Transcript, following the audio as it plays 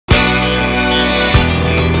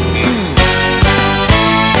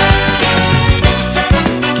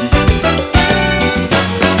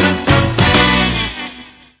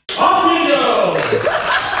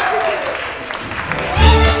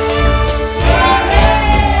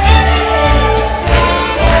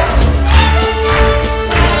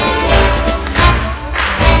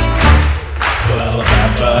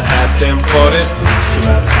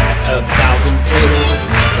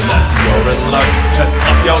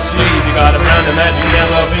your sleeve. You got a brand of magic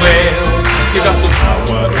never fails. You got some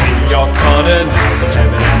power in your corner, now some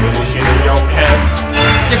heavy ammunition in your camp.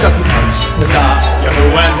 You got some punch, bizarre, you're who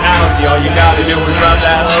and how. See, all you gotta do is rub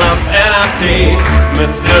that lump. And I say,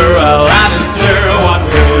 Mr. Aladdin, sir, what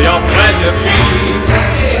will your pleasure be?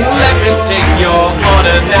 Let me take your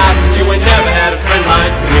order now, cause you ain't never had a friend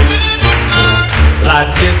like me.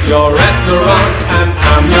 Life is your restaurant, and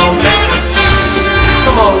I'm your master.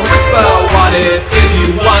 Come on, whisper what it is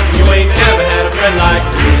you want. You ain't never had a friend like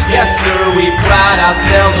me. Yes, sir, we pride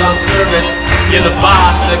ourselves on service. You're the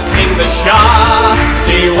boss, the king, the shah.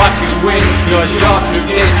 Say what you wish, you're your true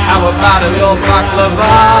dish. How about a little baklava?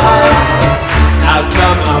 Have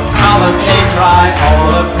some Apollo A, try all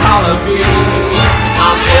of column B.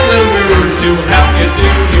 I'm in the mood to help you do.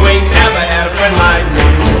 You ain't never had a friend like me.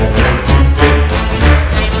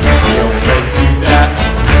 Your friends do that.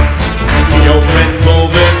 Your friends pull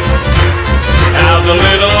this. How's a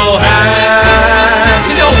little hand?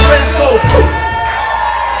 Your friends go poof.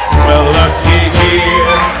 Well, looky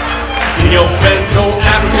here. Your friends go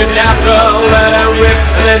abracadabra, let her rip,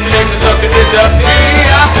 and then make the